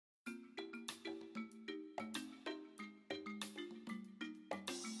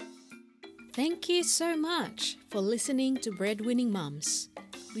Thank you so much for listening to Breadwinning Mums.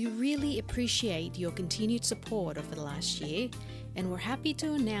 We really appreciate your continued support over the last year, and we're happy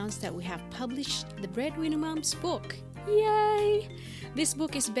to announce that we have published the Breadwinning Mums book. Yay! This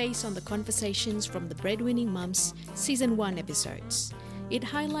book is based on the conversations from the Breadwinning Mums Season 1 episodes. It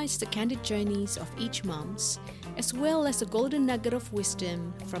highlights the candid journeys of each mums, as well as a golden nugget of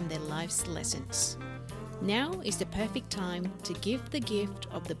wisdom from their life's lessons. Now is the perfect time to give the gift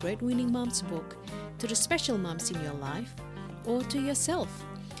of the Breadwinning Mums book to the special mums in your life or to yourself.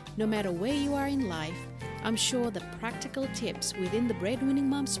 No matter where you are in life, I'm sure the practical tips within the Breadwinning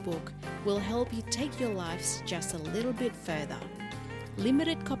Mums book will help you take your lives just a little bit further.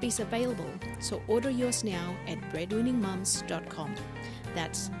 Limited copies available, so order yours now at breadwinningmums.com.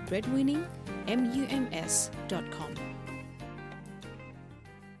 That's breadwinningmums.com.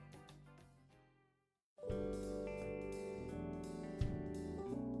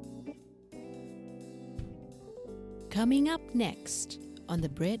 Coming up next on the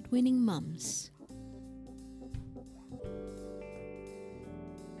Breadwinning Mums.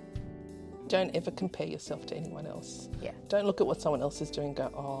 Don't ever compare yourself to anyone else. Yeah. Don't look at what someone else is doing and go,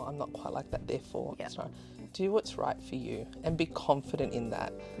 oh, I'm not quite like that, therefore. Yeah. It's right. Do what's right for you and be confident in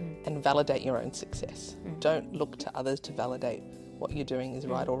that and validate your own success. Don't look to others to validate what you're doing is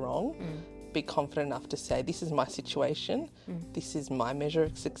right or wrong. Be confident enough to say, this is my situation, this is my measure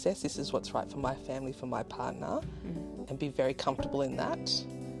of success, this is what's right for my family, for my partner, and be very comfortable in that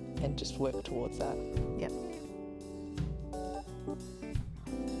and just work towards that. Yep.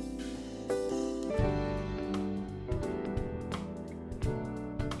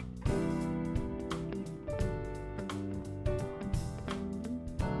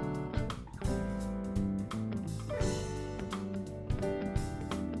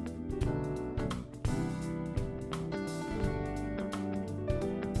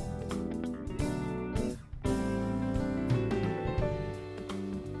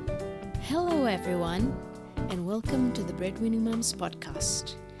 Hello everyone, and welcome to the Breadwinning Mums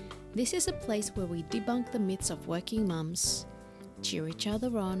podcast. This is a place where we debunk the myths of working mums, cheer each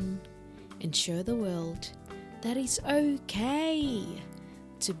other on, and show the world that it's okay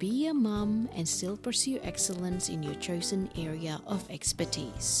to be a mum and still pursue excellence in your chosen area of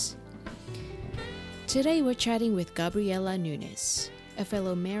expertise. Today we're chatting with Gabriella Nunes, a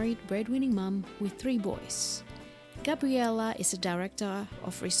fellow married breadwinning mum with 3 boys. Gabriella is a Director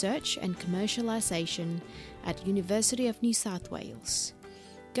of Research and Commercialisation at University of New South Wales.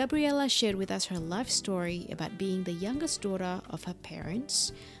 Gabriella shared with us her life story about being the youngest daughter of her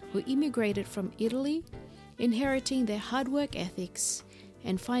parents who immigrated from Italy, inheriting their hard work ethics,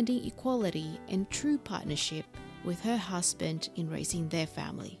 and finding equality and true partnership with her husband in raising their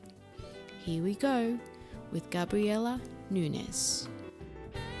family. Here we go with Gabriella Nunes.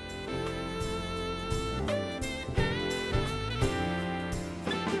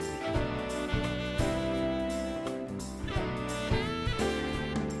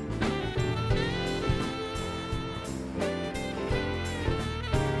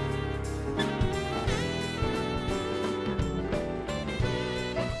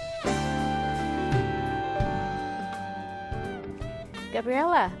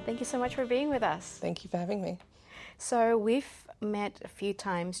 Gabriella, thank you so much for being with us. Thank you for having me. So we've met a few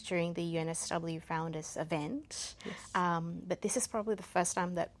times during the UNSW Founders event, Yes. But this is probably the first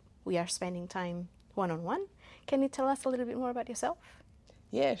time that we are spending time one-on-one. Can you tell us a little bit more about yourself?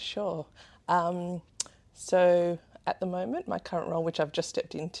 Yeah, sure. So at the moment, my current role, which I've just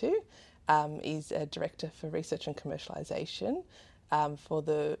stepped into, is a Director for Research and Commercialisation for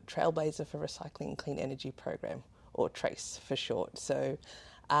the Trailblazer for Recycling and Clean Energy program, or TRACE for short. So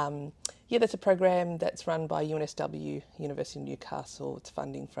that's a program that's run by UNSW, University of Newcastle. It's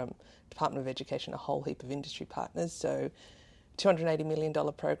funding from Department of Education, a whole heap of industry partners. So $280 million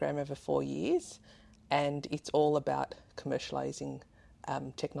program over 4 years, and it's all about commercialising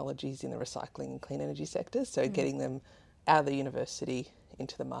technologies in the recycling and clean energy sectors, so getting them out of the university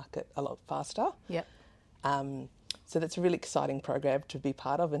into the market a lot faster. Yep. So that's a really exciting program to be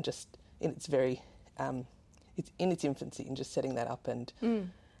part of, and just in its very, it's in its infancy and just setting that up. And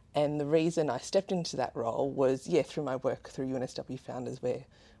the reason I stepped into that role was, through my work through UNSW Founders, where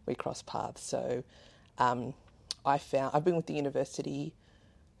we crossed paths. So I've been with the university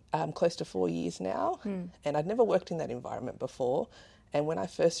close to 4 years now, and I'd never worked in that environment before. And when I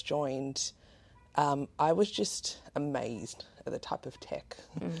first joined, I was just amazed at the type of tech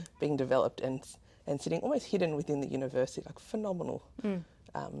being developed and sitting almost hidden within the university, like phenomenal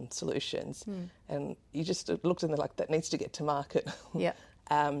solutions. And you just looked and they're like, that needs to get to market. Yeah.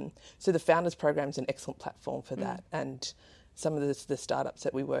 So the Founders Program is an excellent platform for that. And some of the startups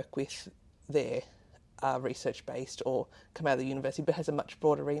that we work with, there are research-based or come out of the university, but has a much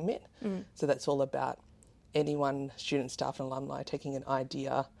broader remit. So that's all about anyone, students, staff and alumni, taking an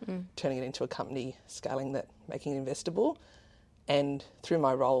idea, turning it into a company, scaling that, making it investable. And through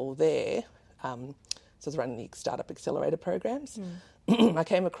my role there, so I was running the Startup Accelerator programs. I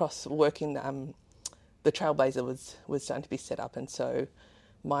came across working, the Trailblazer was starting to be set up, and so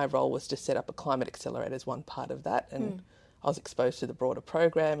my role was to set up a climate accelerator as one part of that. And I was exposed to the broader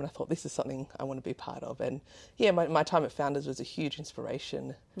program, and I thought, this is something I want to be part of. And yeah, my time at Founders was a huge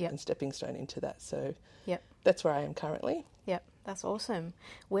inspiration and stepping stone into that. So that's where I am currently. Yep, that's awesome.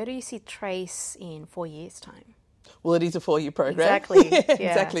 Where do you see Trace in 4 years' time? Well, it is a 4-year program. Exactly.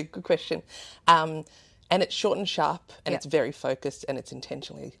 Exactly. Good question. And it's short and sharp, and it's very focused, and it's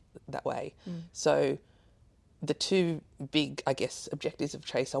intentionally that way. So the two big, I guess, objectives of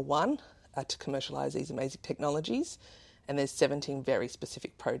Trace are one, to commercialise these amazing technologies, and there's 17 very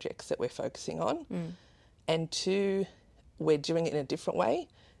specific projects that we're focusing on. And two, we're doing it in a different way,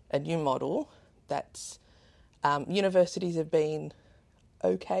 a new model that's universities have been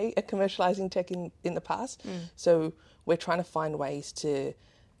okay at commercialising tech in the past. So we're trying to find ways to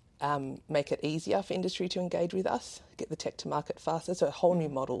make it easier for industry to engage with us, get the tech to market faster. So a whole new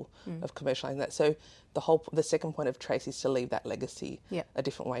model of commercialising that. So the second point of Trace is to leave that legacy, a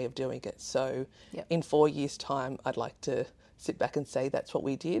different way of doing it. So in 4 years' time, I'd like to sit back and say that's what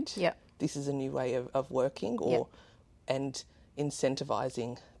we did. This is a new way of working and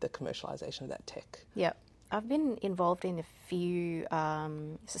incentivising the commercialisation of that tech. I've been involved in a few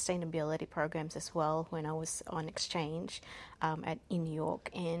sustainability programs as well when I was on exchange in New York,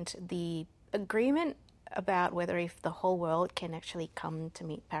 and the agreement about whether if the whole world can actually come to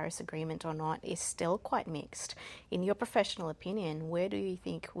meet Paris Agreement or not is still quite mixed. In your professional opinion, where do you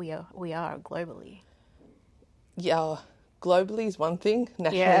think we are globally? Yeah, globally is one thing,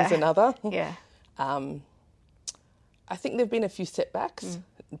 nationally is another. I think there have been a few setbacks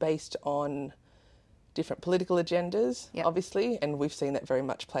based on different political agendas, obviously, and we've seen that very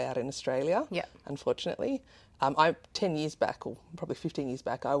much play out in Australia, unfortunately. 10 years back, or probably 15 years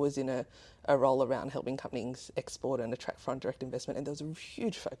back, I was in a role around helping companies export and attract foreign direct investment, and there was a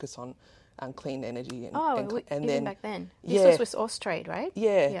huge focus on clean energy. And then back then. This was with Austrade, right?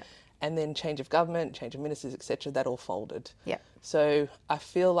 And then change of government, change of ministers, etc., that all folded. So I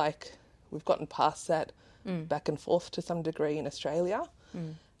feel like we've gotten past that back and forth to some degree in Australia.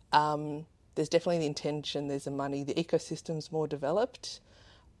 There's definitely the intention, there's the money, the ecosystem's more developed.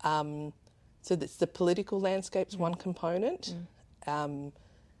 So that's the political landscape's one component. And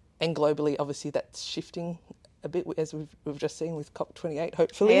globally, obviously, that's shifting a bit, as we've just seen with COP28,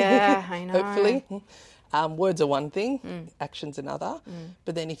 hopefully. Yeah, I know. Hopefully. Words are one thing, action's another.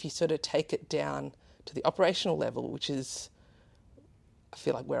 But then if you sort of take it down to the operational level, which is, I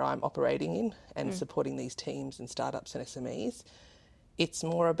feel like, where I'm operating in and supporting these teams and startups and SMEs, it's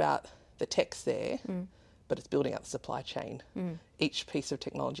more about the tech's there, but it's building up the supply chain. Each piece of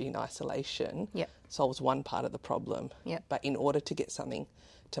technology in isolation solves one part of the problem. But in order to get something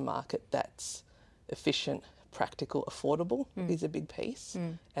to market that's efficient, practical, affordable is a big piece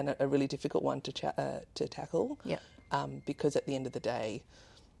and a really difficult one to tackle. Because at the end of the day,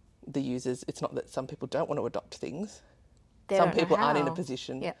 the users, it's not that some people don't want to adopt things. Some people aren't in a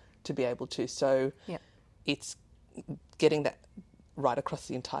position to be able to. So it's getting that right across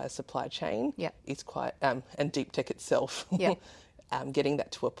the entire supply chain is quite, and deep tech itself, getting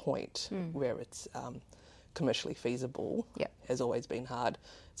that to a point where it's commercially feasible has always been hard.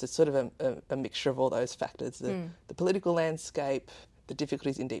 So it's sort of a mixture of all those factors, the political landscape, the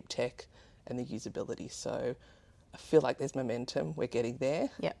difficulties in deep tech and the usability. So I feel like there's momentum, we're getting there.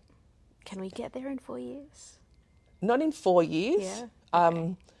 Can we get there in 4 years? Not in 4 years,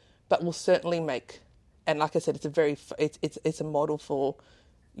 but we'll certainly make. And like I said, it's a model for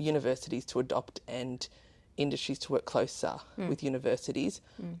universities to adopt and industries to work closer with universities.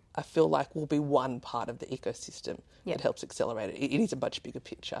 I feel like we'll be one part of the ecosystem that helps accelerate it. It is a much bigger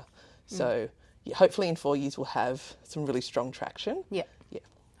picture. So hopefully in 4 years we'll have some really strong traction.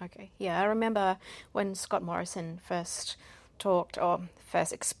 Okay. I remember when Scott Morrison first talked or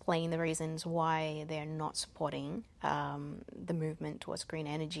first explained the reasons why they're not supporting the movement towards green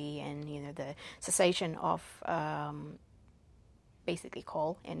energy and the cessation of basically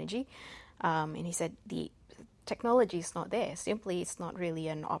coal energy, and he said the technology is not there. Simply, it's not really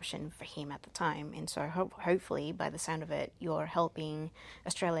an option for him at the time. And so hopefully, by the sound of it, you're helping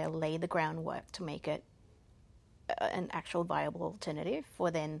Australia lay the groundwork to make it an actual viable alternative for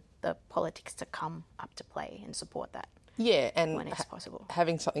then the politics to come up to play and support that. Yeah, and when it's possible.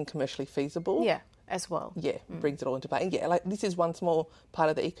 having something commercially feasible. Yeah, as well. Yeah, brings it all into play. And yeah, like this is one small part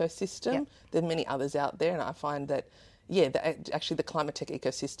of the ecosystem. Yep. There are many others out there, and I find that, actually the climate tech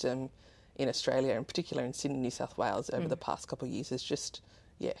ecosystem in Australia, in particular in Sydney, New South Wales, over the past couple of years has just,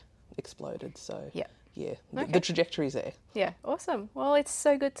 exploded. So, Okay. the trajectory's there. Yeah, awesome. Well, it's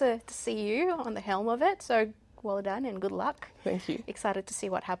so good to see you on the helm of it. So well done and good luck. Thank you. Excited to see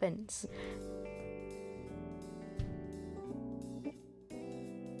what happens.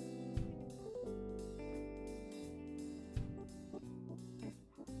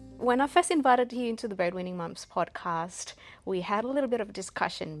 When I first invited you into the Breadwinning Mums podcast, we had a little bit of a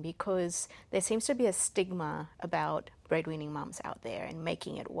discussion because there seems to be a stigma about breadwinning mums out there and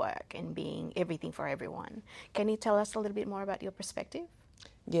making it work and being everything for everyone. Can you tell us a little bit more about your perspective?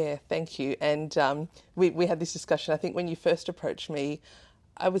 Yeah, thank you. And we had this discussion. I think when you first approached me,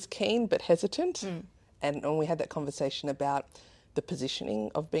 I was keen but hesitant. And we had that conversation about the positioning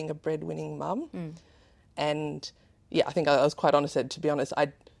of being a breadwinning mum. And I think I was quite honest. To be honest,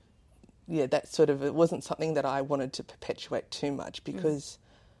 it wasn't something that I wanted to perpetuate too much because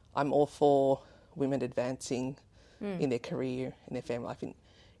I'm all for women advancing in their career, in their family life, in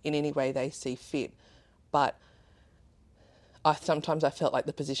any way they see fit. But sometimes I felt like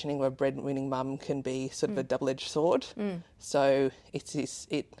the positioning of a breadwinning mum can be sort of a double-edged sword. So it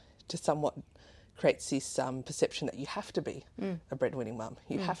just somewhat creates this perception that you have to be a breadwinning mum.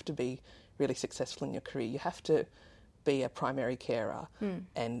 You have to be really successful in your career. You have to be a primary carer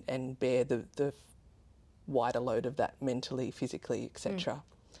and bear the wider load of that mentally, physically, etc.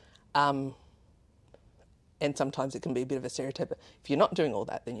 And sometimes it can be a bit of a stereotype. If you're not doing all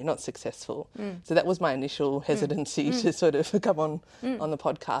that, then you're not successful. So that was my initial hesitancy to sort of come on the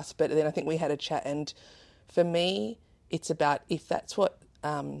podcast. But then I think we had a chat, and for me, it's about if that's what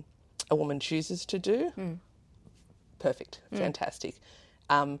a woman chooses to do, perfect, fantastic.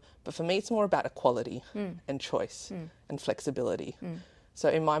 But for me, it's more about equality and choice and flexibility. So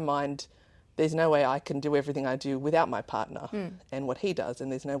in my mind, there's no way I can do everything I do without my partner and what he does,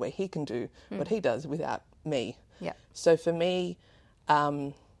 and there's no way he can do what he does without me. Yeah. So for me,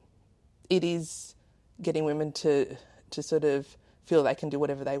 it is getting women to sort of feel they can do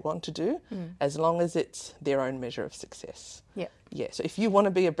whatever they want to do, as long as it's their own measure of success. Yeah. Yeah. So if you want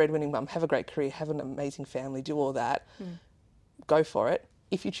to be a breadwinning mum, have a great career, have an amazing family, do all that, go for it.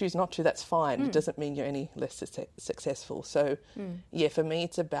 If you choose not to, that's fine. It doesn't mean you're any less successful. So, for me,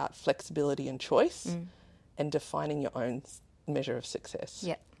 it's about flexibility and choice and defining your own measure of success.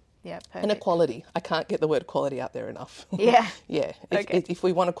 Yeah, perfect. And equality. I can't get the word equality out there enough. Yeah. Yeah. Okay. If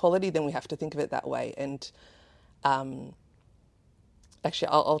we want equality, then we have to think of it that way. And actually,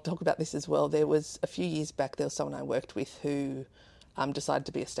 I'll talk about this as well. There was a few years back, there was someone I worked with who decided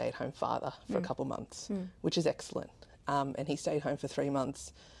to be a stay-at-home father for a couple of months, which is excellent. And he stayed home for 3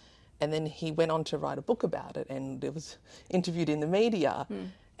 months, and then he went on to write a book about it, and it was interviewed in the media.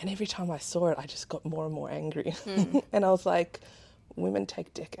 And every time I saw it, I just got more and more angry. And I was like, women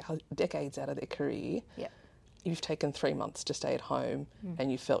take decades out of their career. Yeah. You've taken 3 months to stay at home, and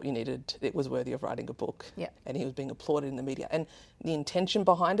you felt it was worthy of writing a book. Yeah. And he was being applauded in the media. And the intention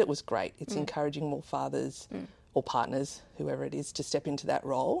behind it was great. It's encouraging more fathers or partners, whoever it is, to step into that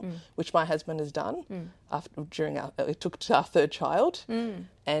role, which my husband has done. It took to our third child,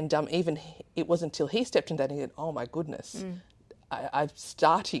 and even it wasn't until he stepped into that and he said, "Oh my goodness, I'm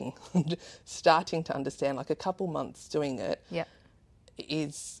starting to understand." Like a couple months doing it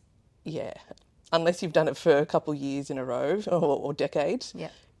is, unless you've done it for a couple years in a row or decades,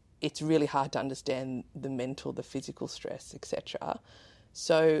 it's really hard to understand the mental, the physical stress, etc.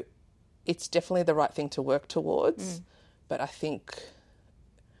 So it's definitely the right thing to work towards, but I think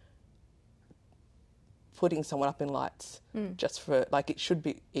putting someone up in lights just for, like, it should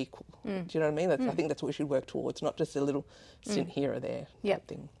be equal. Do you know what I mean? I think that's what we should work towards, not just a little stint here or there type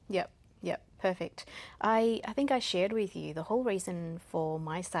thing. Yep, perfect. I think I shared with you the whole reason for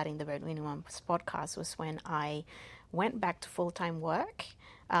my starting the Breadwinning Mums podcast was when I went back to full-time work,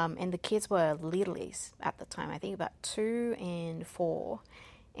 and the kids were littlies at the time, I think about 2 and 4.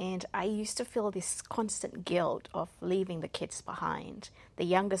 And I used to feel this constant guilt of leaving the kids behind. The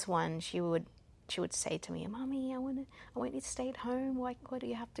youngest one, she would say to me, "Mommy, I want you to stay at home. Why do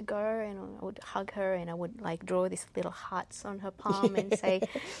you have to go?" And I would hug her and I would like draw these little hearts on her palm and say,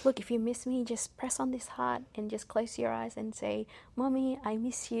 "Look, if you miss me, just press on this heart and just close your eyes and say, 'Mommy, I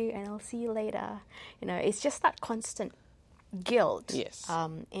miss you and I'll see you later.'" You know, it's just that constant guilt. Yes.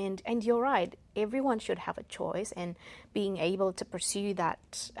 And you're right. Everyone should have a choice, and being able to pursue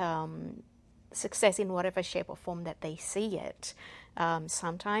that success in whatever shape or form that they see it.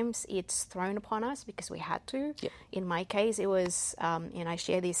 Sometimes it's thrown upon us because we had to. Yep. In my case, it was, and I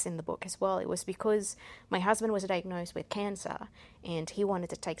share this in the book as well, it was because my husband was diagnosed with cancer and he wanted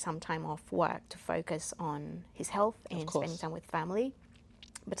to take some time off work to focus on his health and spending time with family.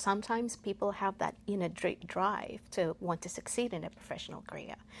 But sometimes people have that inner drive to want to succeed in a professional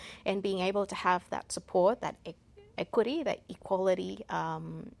career. And being able to have that support, that equity, that equality,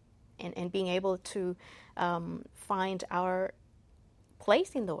 and being able to find our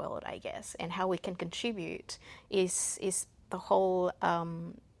place in the world, I guess, and how we can contribute is the whole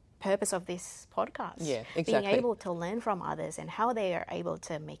purpose of this podcast. Yeah, exactly. Being able to learn from others and how they are able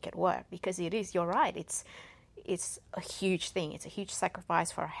to make it work, because it is, you're right, it's a huge thing. It's a huge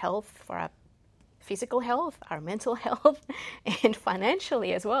sacrifice for our health, for our physical health, our mental health, and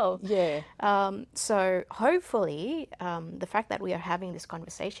financially as well. Yeah. So hopefully the fact that we are having this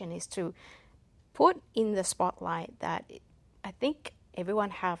conversation is to put in the spotlight that I think everyone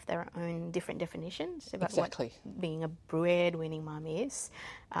have their own different definitions about what being a breadwinning mum is.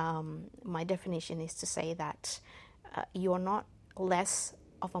 My definition is to say that you're not less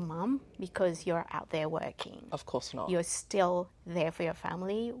of a mum because you're out there working. Of course not. You're still there for your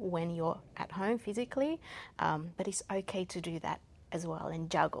family when you're at home physically, but it's okay to do that as well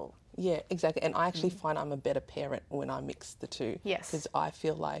and juggle. Yeah, exactly. And I actually find I'm a better parent when I mix the two. Yes. Because I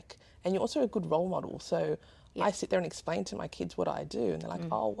feel like, and you're also a good role model. So I sit there and explain to my kids what I do, and they're like,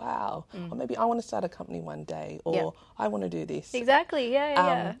 oh, wow. Or maybe I want to start a company one day, or I want to do this. Exactly,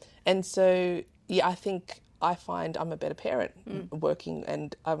 yeah. And so, I think I find I'm a better parent working,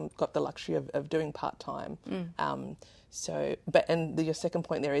 and I've got the luxury of doing part-time. And your second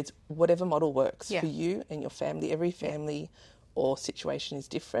point there is whatever model works for you and your family. Every family or situation is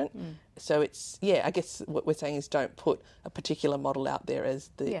different. So it's, I guess what we're saying is don't put a particular model out there as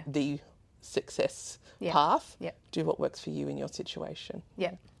the success path. Do what works for you in your situation.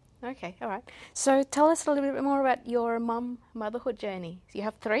 Okay, all right. So tell us a little bit more about your motherhood journey. You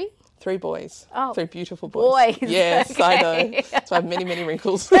have 3? 3 boys. Oh. 3 beautiful boys. Yes, okay. I know. So I have many, many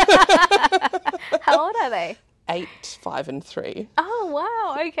wrinkles. How old are they? 8, 5 and 3. Oh,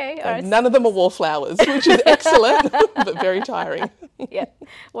 wow. Okay. All right. None of them are wallflowers, which is excellent, but very tiring.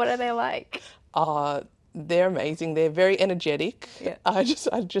 What are they like? They're amazing. They're very energetic. I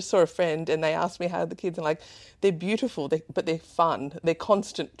just saw a friend and they asked me how are the kids, and like, they're beautiful, but they're fun. They're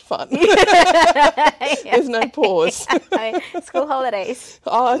constant fun. There's no pause. School holidays.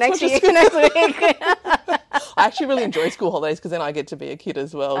 Next week. I actually really enjoy school holidays because then I get to be a kid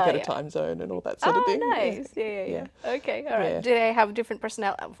as well, get a time zone and all that sort of thing. Nice. Yeah. Okay, all right. Do they have different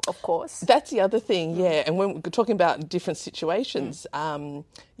personality? Of course. That's the other thing, And when we're talking about different situations, they're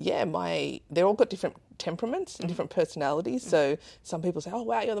all got different temperaments and different personalities. So some people say, oh,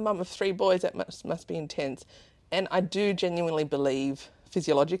 wow, you're the mum of 3 boys. That must be intense. And I do genuinely believe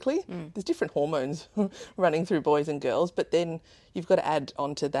physiologically there's different hormones running through boys and girls, but then you've got to add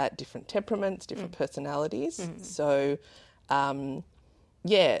onto that different temperaments, different personalities. So, some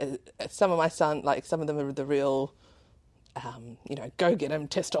of my son, like some of them are the real, go get them,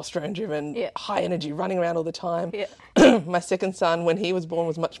 testosterone driven, high energy, running around all the time. My second son, when he was born,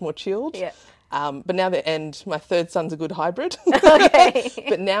 was much more chilled. But now my third son's a good hybrid.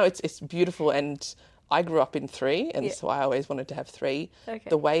 But now it's beautiful, and I grew up in 3, and so I always wanted to have 3.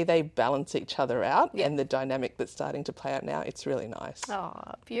 The way they balance each other out and the dynamic that's starting to play out now, it's really nice. Oh,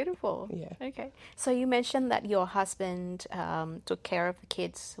 beautiful. Yeah. Okay. So you mentioned that your husband took care of the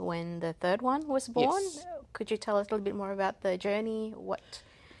kids when the third one was born. Yes. Could you tell us a little bit more about the journey? What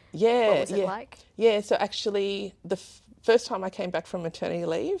was it like? Yeah, so actually the first time I came back from maternity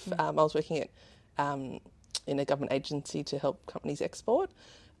leave, I was working in a government agency to help companies export.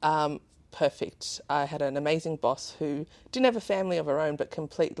 Perfect. I had an amazing boss who didn't have a family of her own, but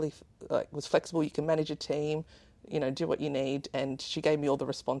completely was flexible. You can manage a team, do what you need. And she gave me all the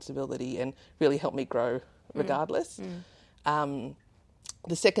responsibility and really helped me grow regardless.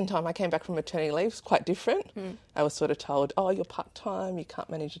 The second time I came back from maternity leave was quite different. I was sort of told, oh, you're part-time, you can't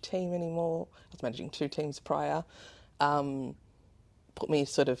manage a team anymore. I was managing 2 teams prior.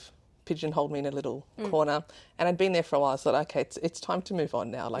 Pigeonholed me in a little corner, and I'd been there for a while. I thought, okay, it's time to move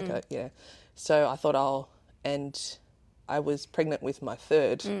on now. So I thought and I was pregnant with my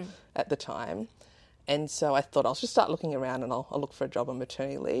 3rd at the time, and so I thought I'll just start looking around and I'll look for a job on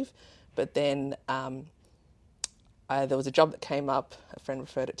maternity leave. But then there was a job that came up. A friend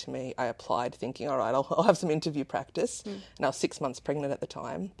referred it to me. I applied, thinking, all right, I'll have some interview practice. And I was 6 months pregnant at the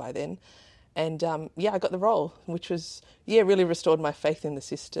time by then. And, I got the role, which was, really restored my faith in the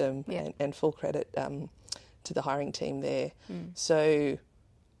system and full credit to the hiring team there. So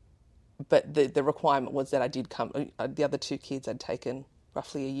but the requirement was that I did come. The other two kids I'd taken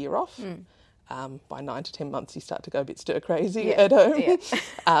roughly a year off. By 9 to 10 months, you start to go a bit stir crazy at home,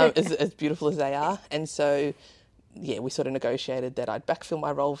 as beautiful as they are. And so, we sort of negotiated that I'd backfill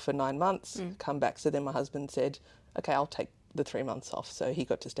my role for 9 months, come back. So then my husband said, okay, I'll take the 3 months off. So he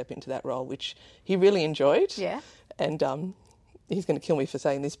got to step into that role, which he really enjoyed. Yeah. And he's going to kill me for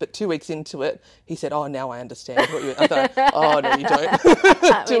saying this, but 2 weeks into it, he said, oh, now I understand what you... I thought, oh, no, you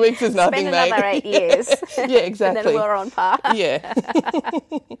don't. 2 weeks is nothing, mate. Spend another 8 years. Yeah, exactly. And then we're on par. Yeah.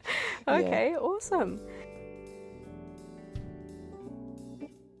 Okay, awesome.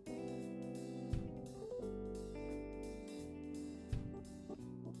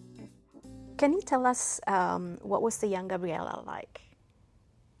 Can you tell us what was the young Gabriella like?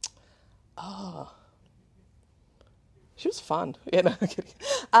 Oh, she was fun. Yeah, no, I'm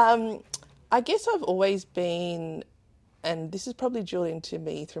kidding. I guess I've always been, and this is probably due into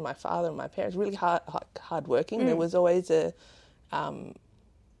me through my father and my parents, really hardworking. There was always a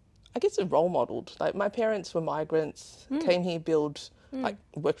role modelled. Like, my parents were migrants, came here,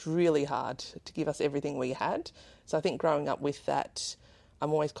 worked really hard to give us everything we had. So I think growing up with that,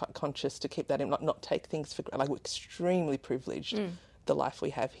 I'm always quite conscious to keep that in, not take things for granted. Like, we're extremely privileged, the life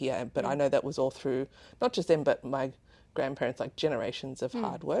we have here. But I know that was all through, not just them, but my grandparents, like generations of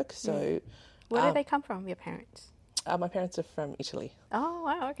hard work. So, Where did they come from, your parents? My parents are from Italy. Oh,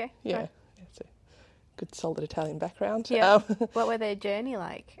 wow, okay. Yeah, Right. it's a good solid Italian background. Yeah. What were their journey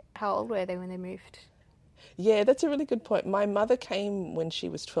like? How old were they when they moved? Yeah, that's a really good point. My mother came when she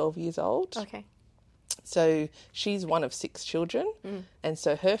was 12 years old. Okay. So she's one of 6 children. And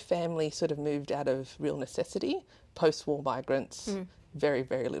so her family sort of moved out of real necessity, post-war migrants, very,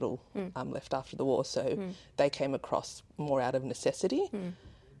 very little left after the war. So they came across more out of necessity.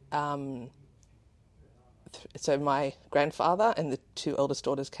 So my grandfather and the 2 eldest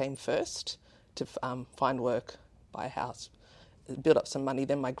daughters came first to find work, buy a house, build up some money.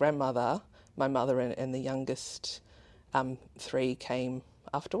 Then my grandmother, my mother and the youngest 3 came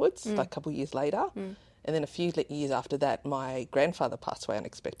afterwards, like a couple of years later. And then a few years after that, my grandfather passed away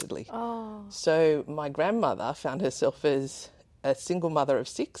unexpectedly. Oh. So my grandmother found herself as a single mother of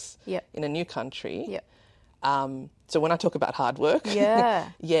 6 in a new country. Yep. So when I talk about hard work, Yeah.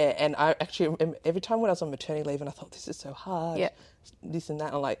 yeah, and I actually remember every time when I was on maternity leave and I thought, this is so hard, this and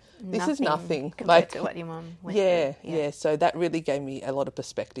that, I'm like, this is nothing. Compared to what your mum went through. Yeah, so that really gave me a lot of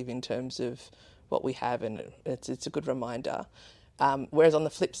perspective in terms of what we have, and it's a good reminder. Whereas on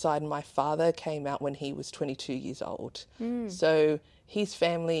the flip side, my father came out when he was 22 years old. So his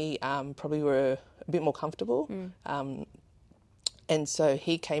family probably were a bit more comfortable. And so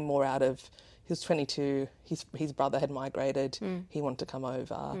he came more out of, he was 22, his brother had migrated, he wanted to come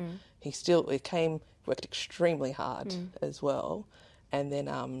over. He worked extremely hard as well. And then,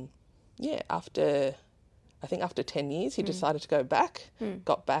 after 10 years, he decided to go back,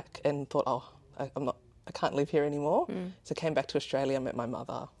 got back and thought, I can't live here anymore. So came back to Australia, met my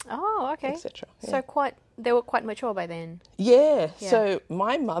mother. Oh, okay. Etc. So they were quite mature by then. Yeah. So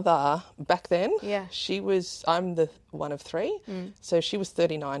my mother back then, I'm the one of 3. So she was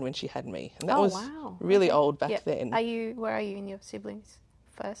 39 when she had me. And that was really old back then. Where are you in your siblings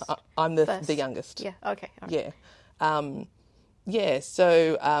first? I'm the youngest. Yeah, okay. Yeah.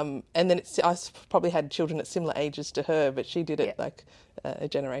 So, and then I probably had children at similar ages to her, but she did it like a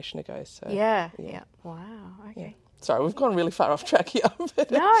generation ago. So Yeah. Wow, okay. Yeah. Sorry, we've gone really far off track here.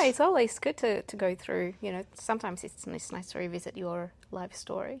 No, it's always good to go through, sometimes it's nice to revisit your life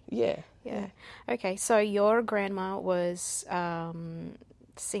story. Yeah. Okay, so your grandma was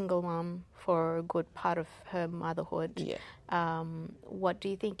single mum for a good part of her motherhood. Yeah. What do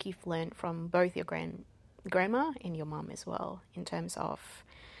you think you've learned from both your grandma and your mum as well, in terms of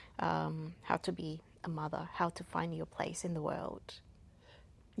how to be a mother, how to find your place in the world?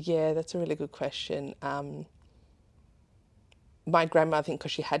 Yeah, that's a really good question. My grandma, I think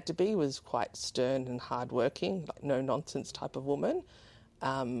because she had to be, was quite stern and hardworking, like no-nonsense type of woman,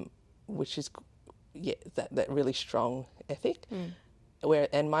 which is, that really strong ethic.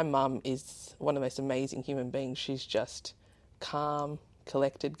 And my mum is one of the most amazing human beings. She's just calm,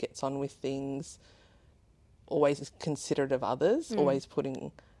 collected, gets on with things, always is considerate of others, always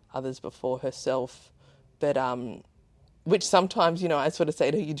putting others before herself. But which sometimes, I sort of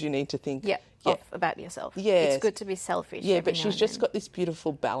say to her, you do need to think about yourself. Yeah. It's good to be selfish. Yeah, but she's just got this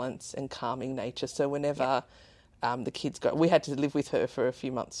beautiful balance and calming nature. So whenever the kids we had to live with her for a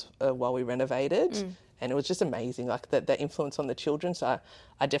few months while we renovated. And it was just amazing, like that influence on the children. So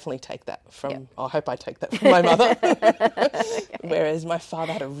I definitely take that from, I hope I take that from my mother. Whereas my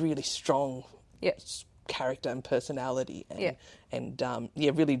father had a really strong, character and personality and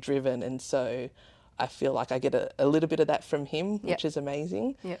really driven. And so I feel like I get a little bit of that from him, which is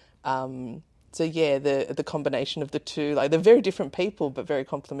amazing. So the combination of the two, like they're very different people but very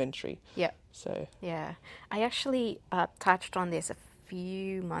complementary. So I actually touched on this a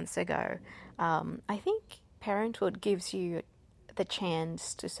few months ago. I think parenthood gives you the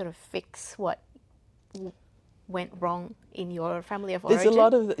chance to sort of fix what went wrong in your family of origin. There's a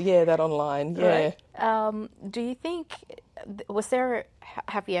lot of that online. Right? Do you think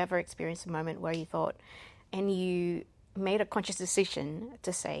have you ever experienced a moment where you thought and you made a conscious decision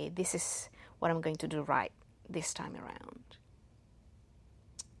to say, this is what I'm going to do right this time around?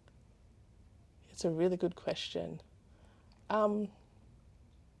 It's a really good question. I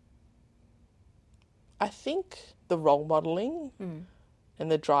think the role modelling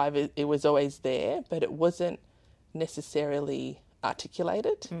and the drive, it was always there, but it wasn't necessarily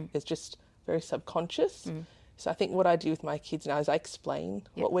articulated. It's just very subconscious. So I think what I do with my kids now is I explain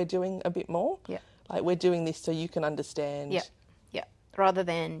what we're doing a bit more. Like, we're doing this so you can understand. Rather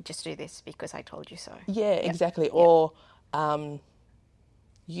than just do this because I told you so. Exactly. Or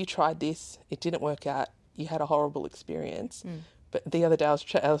you tried this, it didn't work out, you had a horrible experience. But the other day I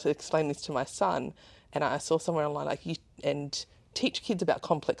was explaining this to my son, and I saw somewhere online, like, and teach kids about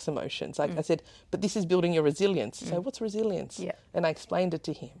complex emotions. Like I said, but this is building your resilience. So what's resilience? And I explained it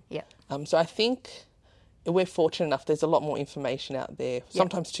to him. So I think we're fortunate enough, there's a lot more information out there,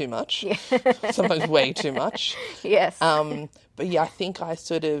 sometimes too much, sometimes way too much. But I think I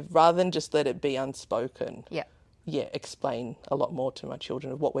sort of, rather than just let it be unspoken, explain a lot more to my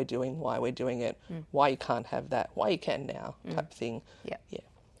children of what we're doing, why we're doing it, why you can't have that, why you can now, type thing.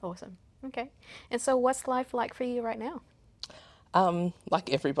 Awesome. Okay. And so what's life like for you right now?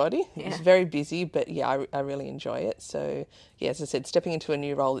 Like everybody, it's very busy, but I really enjoy it. So as I said, stepping into a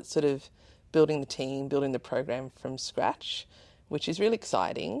new role, it's sort of building the team, building the program from scratch, which is really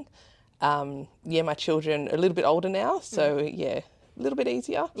exciting. My children are a little bit older now, so a little bit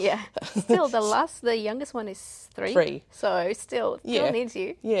easier. Still, the youngest one is 3. So still needs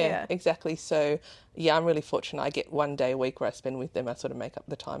you. Exactly. So I'm really fortunate. I get one day a week where I spend with them. I sort of make up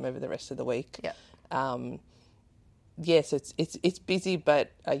the time over the rest of the week. So it's busy,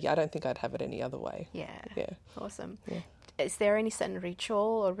 but I don't think I'd have it any other way. Awesome. Is there any certain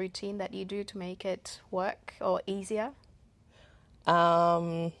ritual or routine that you do to make it work or easier?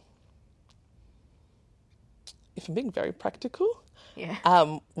 If I'm being very practical,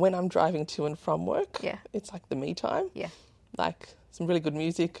 when I'm driving to and from work, it's like the me time. Like some really good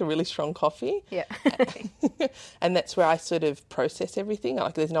music, a really strong coffee. And that's where I sort of process everything.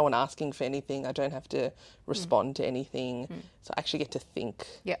 Like, there's no one asking for anything. I don't have to respond to anything. So I actually get to think,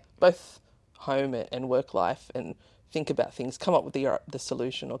 both home and work life, and think about things, come up with the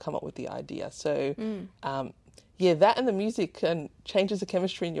solution or come up with the idea. So that and the music and changes the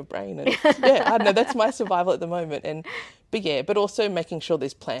chemistry in your brain. And I don't know, that's my survival at the moment. But also making sure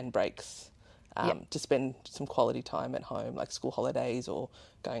there's planned breaks to spend some quality time at home, like school holidays or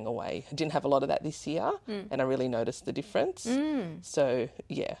going away. I didn't have a lot of that this year, and I really noticed the difference. So,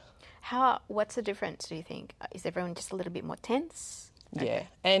 what's the difference, do you think? Is everyone just a little bit more tense?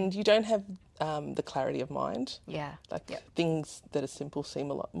 And you don't have the clarity of mind. Like things that are simple seem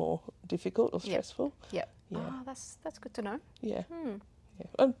a lot more difficult or stressful. Oh, that's good to know.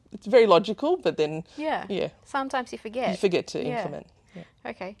 It's very logical, but then sometimes you forget. You forget to implement.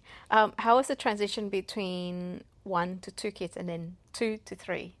 Okay. How was the transition between 1 to 2 kids and then 2 to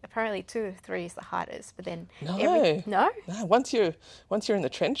 3? Apparently 2 to 3 is the hardest, but then no. Once you're in the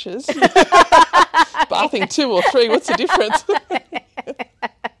trenches, bathing 2 or 3, what's the difference?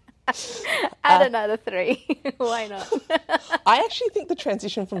 Add another 3. Why not? I actually think the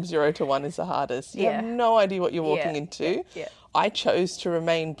transition from 0 to 1 is the hardest. You have no idea what you're walking into. I chose to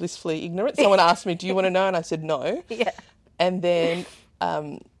remain blissfully ignorant. Someone asked me, do you want to know? And I said no. And then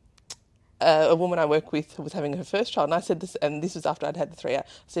a woman I work with was having her first child, and I said this, and this was after I'd had the 3 out. I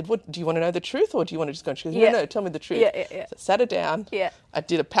said, "What do you want to know the truth, or do you want to just go?" And she goes, "No, tell me the truth." So I sat her down. I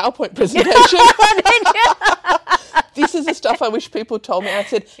did a PowerPoint presentation. This is the stuff I wish people told me. I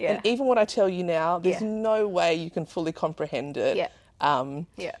said, and even what I tell you now, there's no way you can fully comprehend it.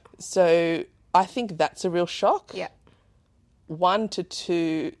 So I think that's a real shock. 1 to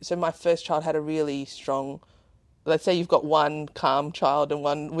 2. So my first child had a really strong. Let's say you've got one calm child and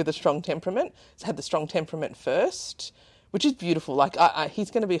one with a strong temperament. So I had the strong temperament first, which is beautiful. Like,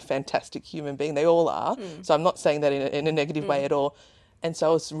 he's going to be a fantastic human being. They all are. So I'm not saying that in a negative way at all. And so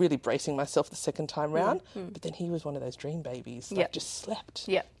I was really bracing myself the second time round. But then he was one of those dream babies. Like, just slept.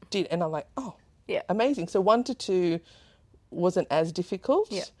 And I'm like, amazing. So 1 to 2 wasn't as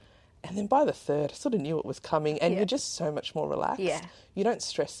difficult. And then by the third, I sort of knew it was coming, and Yeah. you're just so much more relaxed. Yeah. You don't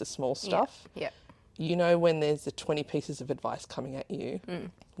stress the small stuff. Yeah. You know when there's the 20 pieces of advice coming at you,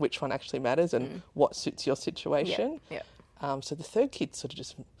 which one actually matters and what suits your situation. Yeah. So the third kid sort of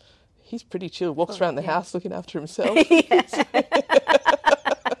just, he's pretty chill, walks around the house looking after himself.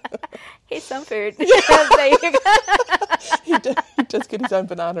 Here's some food. There you go. He does get his own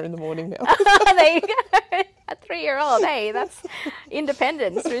banana in the morning now. There you go. A 3-year-old. Hey, that's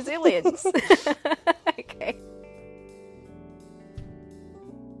independence, resilience. Okay.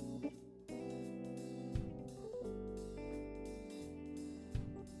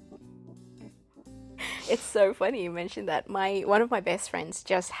 It's so funny you mentioned that. One of my best friends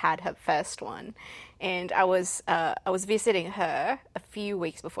just had her first one, and I was visiting her a few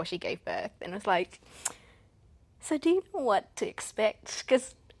weeks before she gave birth, and I was like, "So do you know what to expect?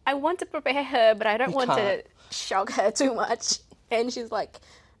 Because I want to prepare her, but I don't want to shock her too much." And she's like,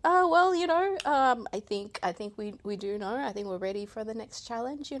 "Oh well, I think we do know. I think we're ready for the next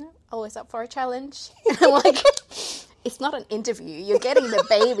challenge. Always up for a challenge." And I'm like, it's not an interview. You're getting the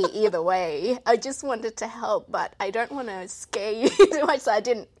baby either way. I just wanted to help, but I don't want to scare you too much, so I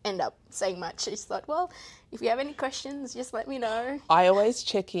didn't end up saying much. I just thought, well, if you have any questions, just let me know. I always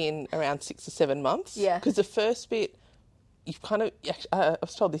check in around 6 or 7 months. Yeah. Because the first bit, you've kind of, I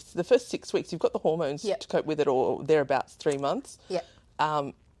was told this, the first 6 weeks, you've got the hormones to cope with it, or thereabouts 3 months. Yeah.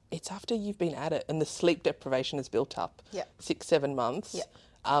 It's after you've been at it and the sleep deprivation has built up. Yeah. 6, 7 months. Yeah.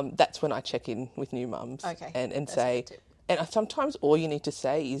 That's when I check in with new mums. Okay. And That's say, good too. and sometimes all you need to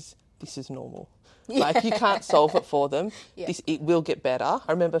say is, this is normal. Like, you can't solve it for them. Yeah. It will get better.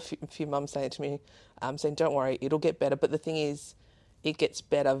 I remember a few mums saying to me, saying, don't worry, it'll get better. But the thing is, it gets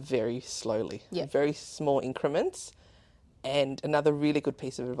better very slowly, very small increments. And another really good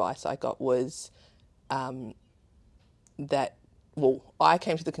piece of advice I got was that, well, I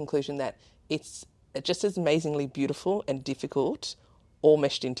came to the conclusion that it's just as amazingly beautiful and difficult all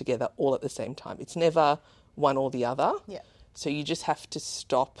meshed in together all at the same time. It's never one or the other. Yeah. So you just have to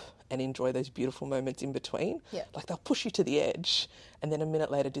stop and enjoy those beautiful moments in between. Yeah. Like, they'll push you to the edge and then a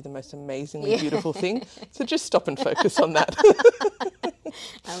minute later do the most amazingly beautiful thing. So just stop and focus on that.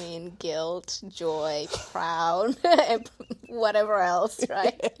 I mean, guilt, joy, proud, and whatever else,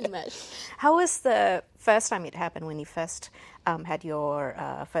 right? How was the first time it happened when you first had your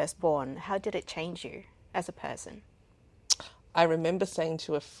firstborn? How did it change you as a person? I remember saying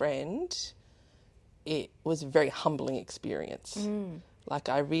to a friend, it was a very humbling experience. Like,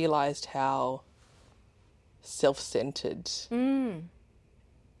 I realised how self-centred, I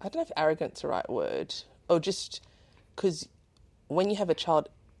don't know if arrogant's the right word, or just because when you have a child,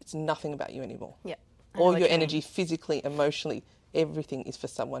 it's nothing about you anymore. Yeah. All your energy, physically, emotionally, everything is for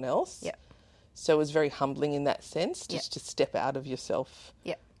someone else. Yeah. So it was very humbling in that sense, just to step out of yourself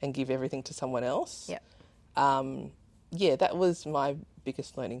and give everything to someone else. Yeah. That was my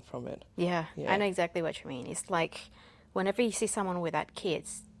biggest learning from it. Yeah, I know exactly what you mean. It's like whenever you see someone without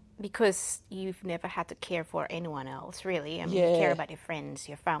kids, because you've never had to care for anyone else, really. I mean, you care about your friends,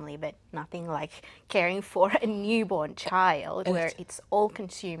 your family, but nothing like caring for a newborn child where it's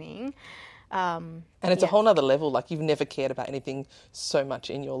all-consuming. And it's a whole nother level. Like, you've never cared about anything so much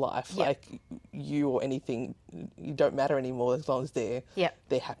in your life. Like, you or anything, you don't matter anymore as long as they're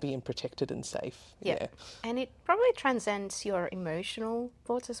happy and protected and safe. Yeah. And it probably transcends your emotional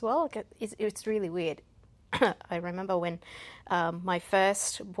thoughts as well. Like, it's really weird. I remember when my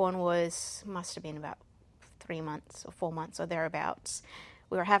firstborn must have been about 3 months or 4 months or thereabouts.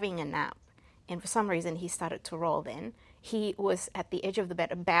 We were having a nap, and for some reason he started to roll then. He was at the edge of the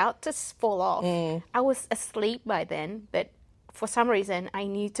bed about to fall off. I was asleep by then, but for some reason I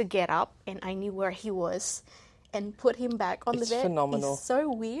knew to get up and I knew where he was and put him back on the bed. It's phenomenal. It's so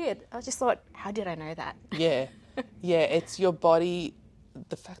weird. I just thought, how did I know that? Yeah. It's your body,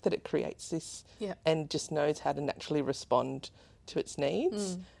 the fact that it creates this and just knows how to naturally respond to its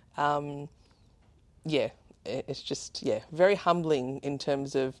needs. It's just, very humbling in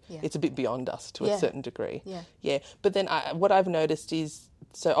terms of it's a bit beyond us to a certain degree. But then what I've noticed is,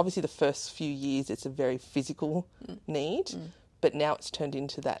 so obviously the first few years it's a very physical need, but now it's turned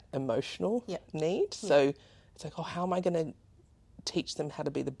into that emotional need. So it's like, how am I going to teach them how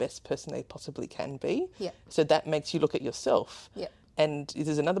to be the best person they possibly can be? So that makes you look at yourself. And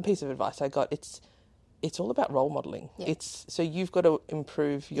there's another piece of advice I got. It's all about role modelling. So you've got to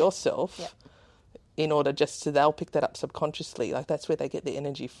improve yourself in order so they'll pick that up subconsciously. Like, that's where they get the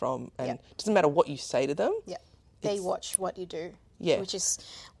energy from. And it doesn't matter what you say to them. They watch what you do. Yeah. Which is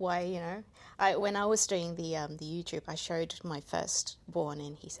why, when I was doing the YouTube, I showed my firstborn,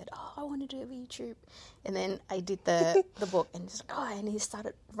 and he said, "Oh, I want to do a YouTube." And then I did the book, and he's like, and he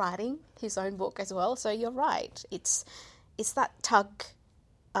started writing his own book as well. So you're right. It's that tug,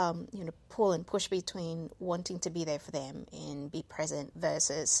 pull and push between wanting to be there for them and be present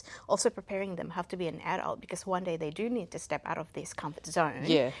versus also preparing them have to be an adult, because one day they do need to step out of this comfort zone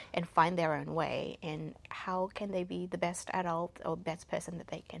and find their own way. And how can they be the best adult or best person that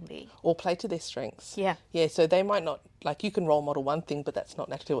they can be? Or play to their strengths. Yeah. Yeah, so they might not, like, you can role model one thing, but that's not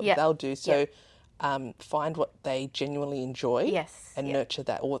naturally what they'll do. So find what they genuinely enjoy and nurture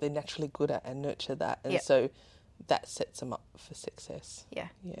that, or what they're naturally good at and nurture that. And so that sets them up for success. Yeah.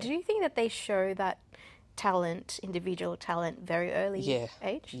 Do you think that they show that talent, individual talent, very early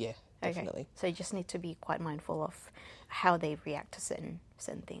age? Yeah, definitely. Okay. So you just need to be quite mindful of how they react to certain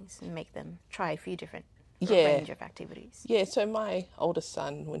things and make them try a few different range of activities. Yeah, so my oldest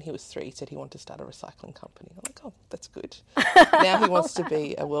son, when he was 3, said he wanted to start a recycling company. I'm like, oh, that's good. Now he wants to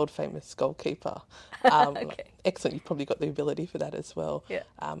be a world-famous goalkeeper. Excellent, you've probably got the ability for that as well. Yeah.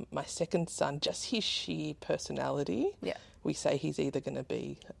 My second son, just his sheer personality, we say he's either going to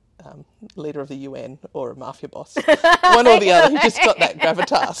be leader of the UN or a mafia boss. One or the other. He just got that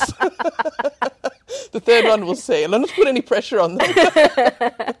gravitas. The third one we'll see. And let's not put any pressure on them.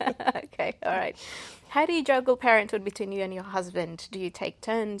 Okay, all right. How do you juggle parenthood between you and your husband? Do you take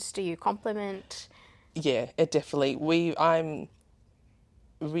turns? Do you complement? Yeah, definitely. I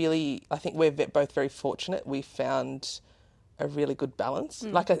think we're both very fortunate. We found a really good balance.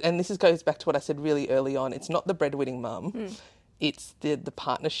 And this goes back to what I said really early on. It's not the breadwinning mum. It's the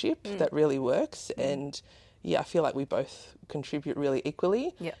partnership that really works. And I feel like we both contribute really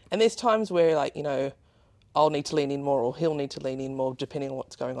equally. Yeah. And there's times where, like, I'll need to lean in more, or he'll need to lean in more, depending on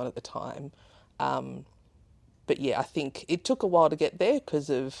what's going on at the time. But I think it took a while to get there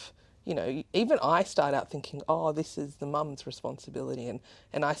because of, even I start out thinking, oh, this is the mum's responsibility,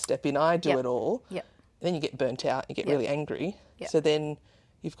 and I step in, I do it all. Yep. And then you get burnt out, you get really angry. Yep. So then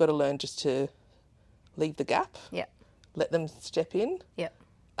you've got to learn just to leave the gap, let them step in,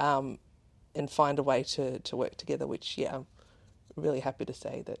 and find a way to work together, which, I'm really happy to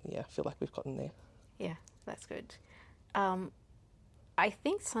say that, I feel like we've gotten there. Yeah, that's good. I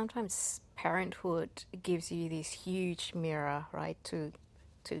think sometimes parenthood gives you this huge mirror, right,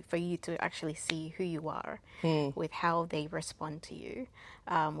 for you to actually see who you are with how they respond to you,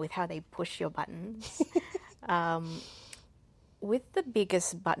 with how they push your buttons. With the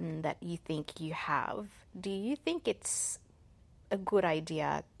biggest button that you think you have, do you think it's a good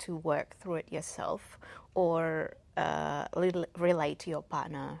idea to work through it yourself, or relate to your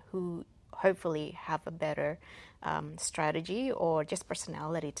partner who hopefully have a better strategy or just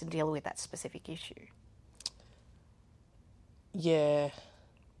personality to deal with that specific issue? Yeah.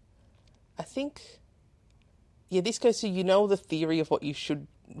 I think, this goes to, the theory of what you should,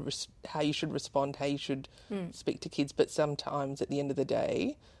 how you should respond, how you should speak to kids, but sometimes at the end of the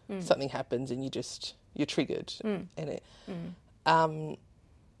day, something happens and you're triggered. And it,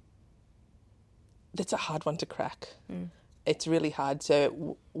 that's a hard one to crack. It's really hard.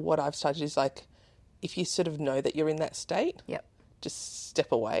 So what I've started is, like, if you sort of know that you're in that state, just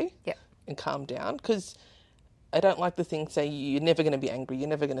step away and calm down. Because I don't like the thing, say, you're never going to be angry, you're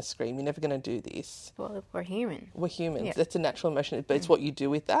never going to scream, you're never going to do this. Well, we're human. We're humans. Yeah. That's a natural emotion, but it's what you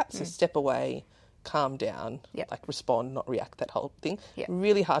do with that. So step away, calm down, like respond, not react, that whole thing.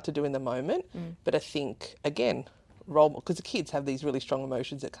 Really hard to do in the moment. But I think, again, because the kids have these really strong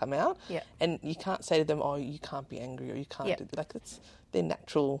emotions that come out, and you can't say to them, oh, you can't be angry, or you can't do that. Like, that's their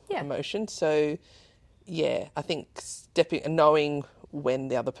natural emotion. So I think stepping and knowing when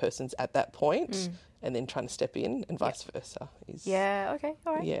the other person's at that point and then trying to step in and vice versa is... Yeah, okay,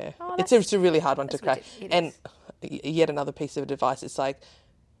 all right. Yeah. Oh, it's a really hard one to crack. And yet another piece of advice, it's like,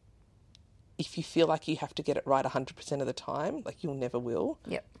 if you feel like you have to get it right 100% of the time, like you'll never will,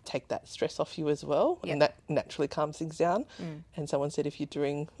 take that stress off you as well, and that naturally calms things down. And someone said if you're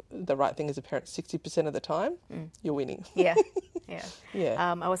doing the right thing as a parent 60% of the time, you're winning. Yeah.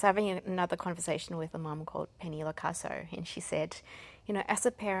 I was having another conversation with a mum called Penny Lacasso, and she said, as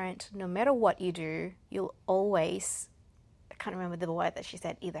a parent, no matter what you do, you'll always... I can't remember the word that she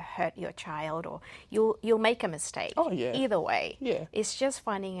said, either hurt your child or you'll make a mistake. Oh, yeah. Either way. Yeah. It's just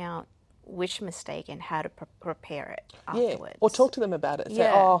finding out which mistake and how to prepare it afterwards. Or talk to them about it. Say,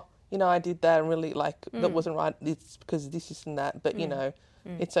 I did that and really, that wasn't right. It's because this and that, but,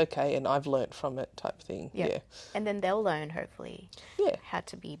 it's okay and I've learnt from it type thing. Yeah. And then they'll learn, hopefully, how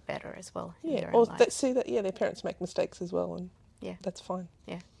to be better as well. Yeah. Or see that, their parents make mistakes as well, and that's fine.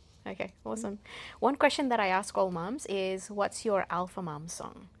 Yeah. Okay, awesome. One question that I ask all mums is, what's your alpha mum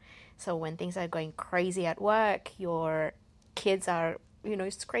song? So when things are going crazy at work, your kids are,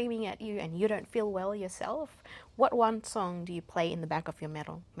 screaming at you and you don't feel well yourself, what one song do you play in the back of your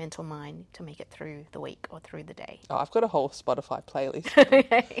mental mind to make it through the week or through the day? Oh, I've got a whole Spotify playlist.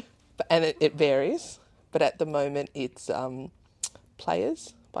 Okay. And it varies. But at the moment, it's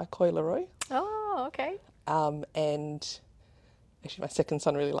Players by Coy Leroy. Oh, okay. And actually, my second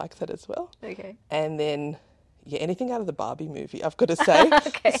son really likes that as well. Okay. And then, anything out of the Barbie movie, I've got to say.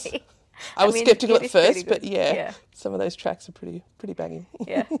 Okay. I was skeptical at first, but yeah, some of those tracks are pretty banging.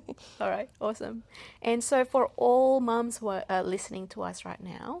 Yeah. All right. Awesome. And so for all mums who are listening to us right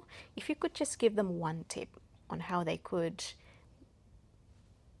now, if you could just give them one tip on how they could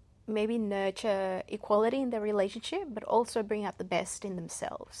maybe nurture equality in their relationship, but also bring out the best in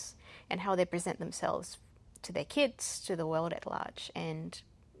themselves and how they present themselves to their kids, to the world at large, and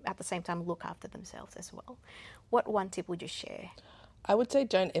at the same time look after themselves as well. What one tip would you share? I would say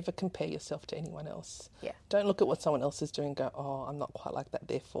don't ever compare yourself to anyone else. Yeah. Don't look at what someone else is doing and go, oh, I'm not quite like that,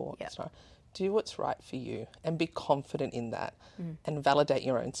 therefore it's right. Do what's right for you and be confident in that and validate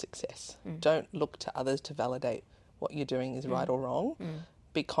your own success. Don't look to others to validate what you're doing is right or wrong.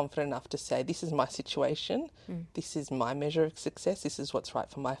 Be confident enough to say, this is my situation, this is my measure of success, this is what's right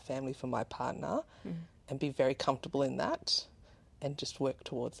for my family, for my partner, and be very comfortable in that and just work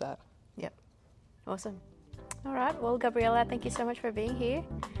towards that. Yep. Awesome. All right. Well, Gabriella, thank you so much for being here.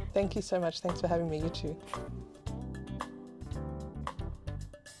 Thank you so much. Thanks for having me, you too.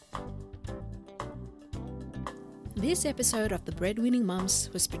 This episode of The Breadwinning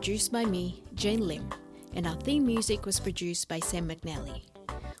Mums was produced by me, Jane Lim, and our theme music was produced by Sam McNally.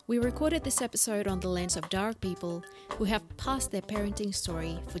 We recorded this episode on the lens of Darug people who have passed their parenting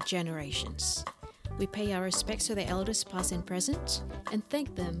story for generations. We pay our respects to the elders past and present and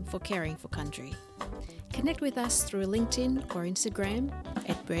thank them for caring for country. Connect with us through LinkedIn or Instagram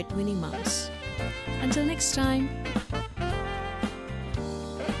at Breadwinning Mums. Until next time.